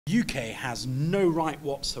UK has no right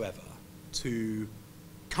whatsoever to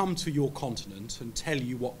come to your continent and tell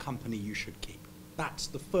you what company you should keep. That's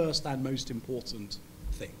the first and most important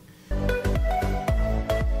thing.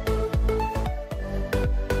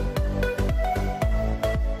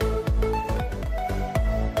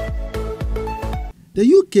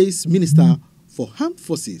 The UK's Minister for Armed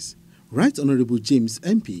Forces, Right Honourable James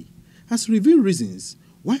MP, has revealed reasons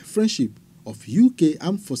why friendship of UK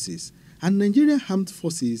Armed Forces and Nigerian Armed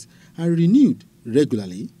Forces are renewed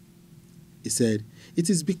regularly. He said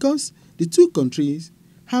it is because the two countries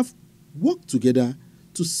have worked together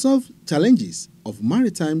to solve challenges of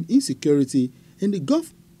maritime insecurity in the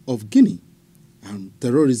Gulf of Guinea and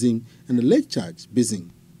terrorism in the Lake Chad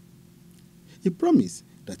Basin. He promised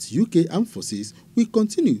that UK Armed Forces will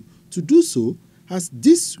continue to do so as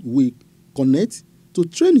this will connect to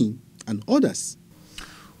training and others.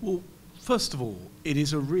 Well, first of all, it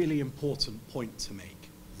is a really important point to make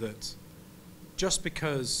that just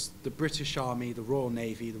because the British Army, the Royal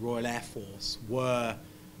Navy, the Royal Air Force were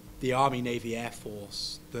the Army, Navy, Air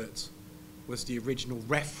Force that was the original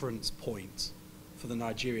reference point for the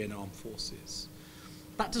Nigerian Armed Forces,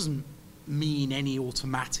 that doesn't mean any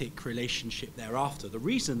automatic relationship thereafter. The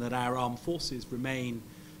reason that our armed forces remain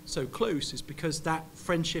so close is because that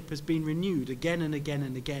friendship has been renewed again and again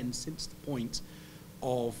and again since the point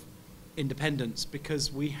of independence,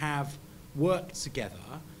 because we have worked together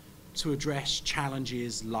to address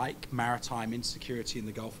challenges like maritime insecurity in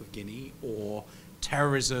the Gulf of Guinea or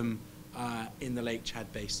terrorism in the Lake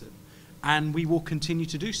Chad Basin, and we will continue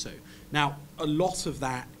to do so. Now, a lot of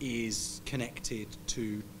that is connected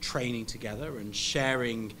to training together and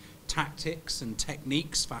sharing tactics and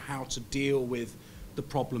techniques for how to deal with the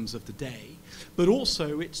problems of the day, but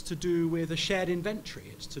also it's to do with a shared inventory.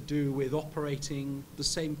 It's to do with operating the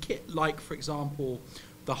same kit, like, for example,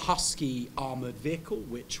 the Husky armoured vehicle,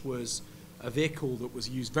 which was a vehicle that was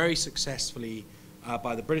used very successfully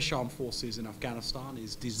by the British Armed Forces in Afghanistan,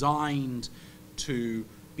 is designed to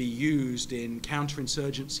be used in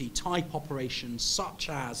counterinsurgency type operations such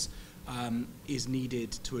as is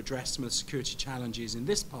needed to address some of the security challenges in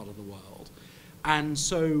this part of the world. And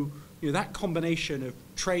so, that combination of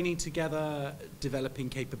training together, developing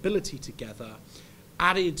capability together,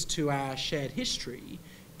 added to our shared history,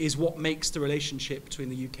 is what makes the relationship between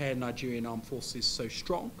the UK and Nigerian Armed Forces so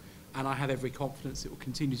strong, and I have every confidence it will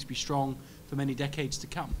continue to be strong for many decades to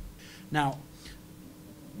come. Now,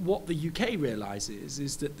 what the UK realises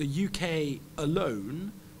is that the UK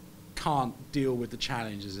alone can't deal with the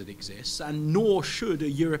challenges that exist, and nor should a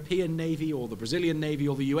European Navy or the Brazilian Navy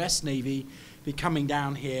or the US Navy be coming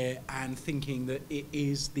down here and thinking that it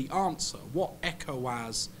is the answer. What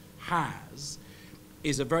ECOWAS has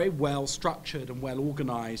is a very well-structured and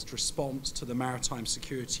well-organised response to the maritime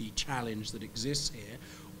security challenge that exists here.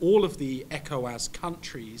 All of the ECOWAS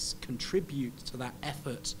countries contribute to that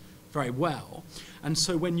effort very well. And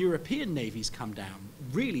so when European navies come down,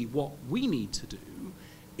 really what we need to do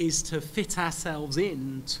is to fit ourselves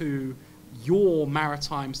into your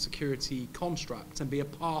maritime security construct and be a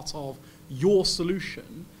part of your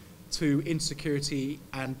solution to insecurity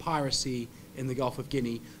and piracy in the Gulf of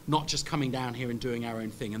Guinea, not just coming down here and doing our own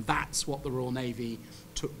thing. And that's what the Royal Navy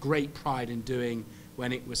took great pride in doing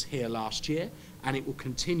when it was here last year, and it will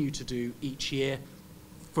continue to do each year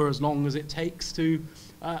for as long as it takes to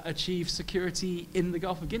achieve security in the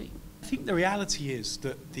Gulf of Guinea. I think the reality is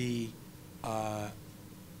that the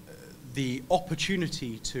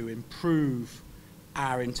opportunity to improve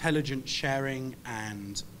our intelligence sharing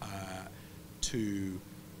and to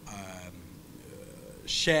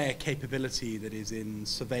share capability that is in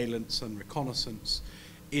surveillance and reconnaissance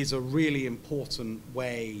is a really important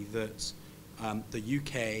way that the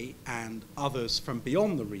UK and others from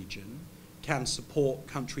beyond the region can support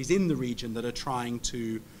countries in the region that are trying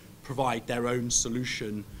to provide their own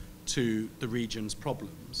solution to the region's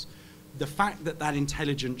problems. The fact that that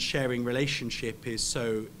intelligence sharing relationship is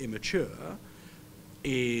so immature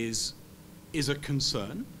is a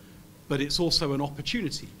concern, but it's also an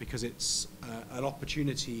opportunity, because it's an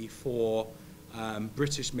opportunity for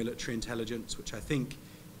British military intelligence, which I think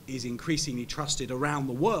is increasingly trusted around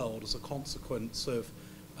the world as a consequence of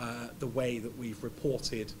the way that we've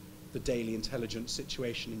reported the daily intelligence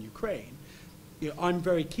situation in Ukraine. I'm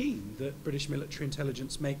very keen that British military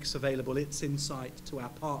intelligence makes available its insight to our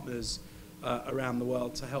partners around the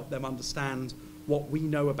world to help them understand what we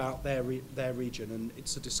know about their region. And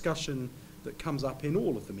it's a discussion that comes up in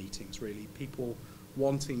all of the meetings, really, people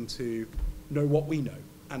wanting to know what we know.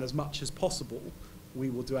 And as much as possible, we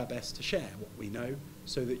will do our best to share what we know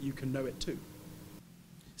so that you can know it too.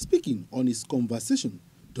 Speaking on his conversation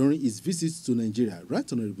During his visits to Nigeria, Right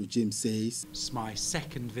Honorable James says, "It's my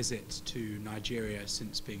second visit to Nigeria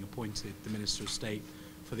since being appointed the Minister of State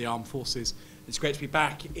for the Armed Forces. It's great to be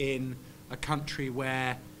back in a country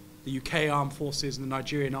where the UK Armed Forces and the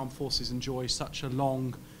Nigerian Armed Forces enjoy such a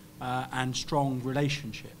long and strong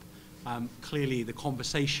relationship. Clearly, the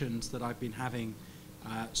conversations that I've been having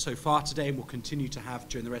so far today and will continue to have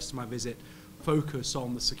during the rest of my visit focus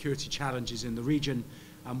on the security challenges in the region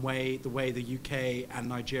and the way the UK and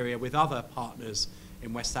Nigeria with other partners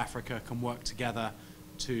in West Africa can work together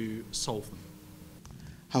to solve them."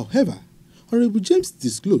 However, Honorable James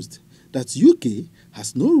disclosed that UK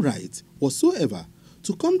has no right whatsoever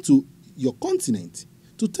to come to your continent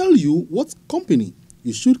to tell you what company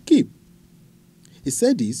you should keep. He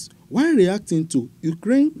said this while reacting to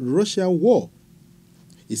Ukraine-Russia war.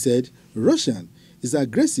 He said Russia is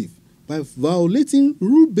aggressive by violating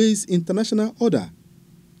rule-based international order.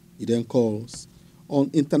 He then calls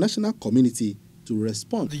on international community to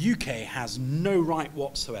respond. The UK has no right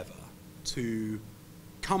whatsoever to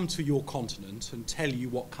come to your continent and tell you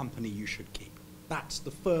what company you should keep. That's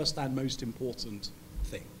the first and most important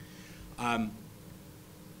thing.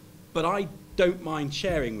 But I don't mind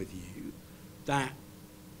sharing with you that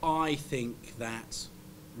I think that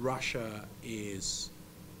Russia is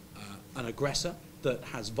an aggressor that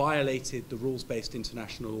has violated the rules-based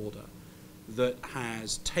international order, that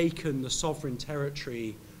has taken the sovereign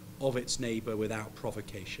territory of its neighbour without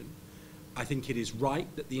provocation. I think it is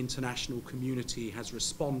right that the international community has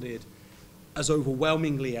responded as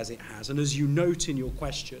overwhelmingly as it has. And as you note in your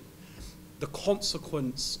question, the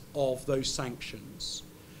consequence of those sanctions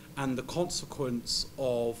and the consequence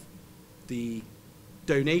of the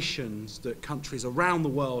donations that countries around the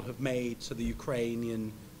world have made to the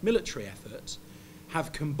Ukrainian military effort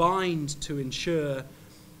have combined to ensure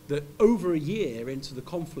that over a year into the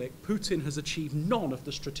conflict, Putin has achieved none of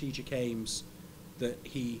the strategic aims that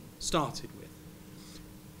he started with.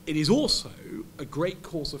 It is also a great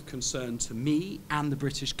cause of concern to me and the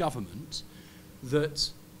British government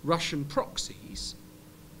that Russian proxies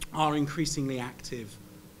are increasingly active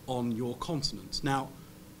on your continent. Now,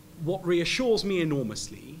 what reassures me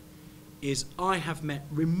enormously is I have met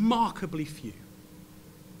remarkably few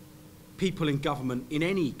people in government in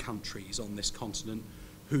any countries on this continent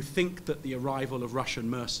who think that the arrival of Russian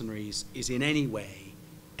mercenaries is in any way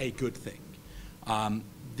a good thing.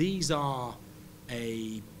 These are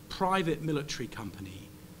a private military company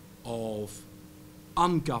of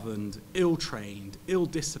ungoverned, ill-trained,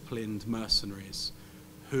 ill-disciplined mercenaries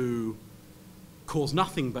who cause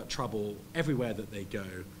nothing but trouble everywhere that they go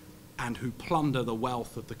and who plunder the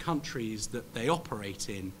wealth of the countries that they operate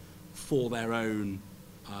in for their own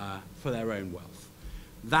wealth.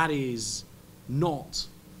 That is not,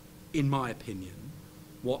 in my opinion,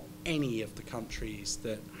 what any of the countries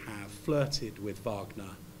that have flirted with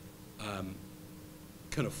Wagner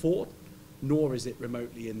can afford, nor is it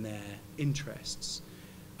remotely in their interests.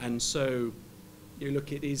 And so, you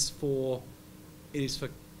look, it is for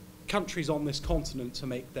countries on this continent to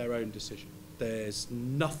make their own decision. There's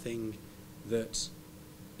nothing that,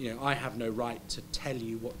 I have no right to tell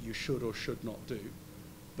you what you should or should not do,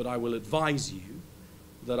 but I will advise you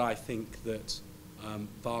that I think that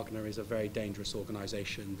Wagner is a very dangerous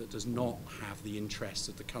organization that does not have the interests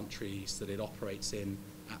of the countries that it operates in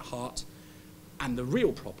at heart. And the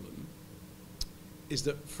real problem is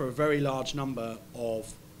that for a very large number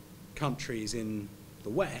of countries in the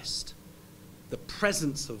West, the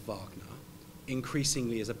presence of Wagner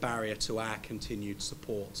increasingly is a barrier to our continued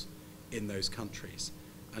support in those countries.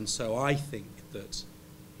 And so I think that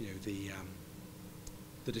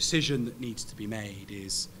the decision that needs to be made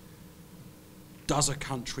is, does a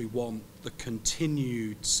country want the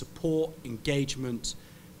continued support, engagement,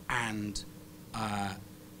 and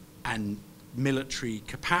military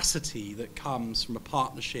capacity that comes from a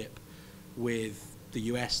partnership with the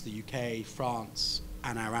US, the UK, France,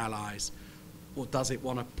 and our allies, or does it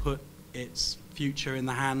want to put its future in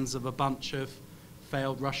the hands of a bunch of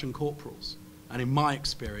failed Russian corporals? And in my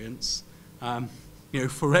experience,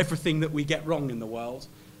 for everything that we get wrong in the world,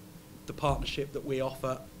 the partnership that we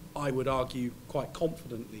offer, I would argue quite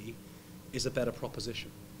confidently, is a better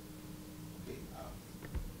proposition.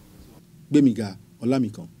 Gbemiga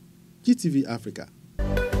Olamikan, GTV Africa.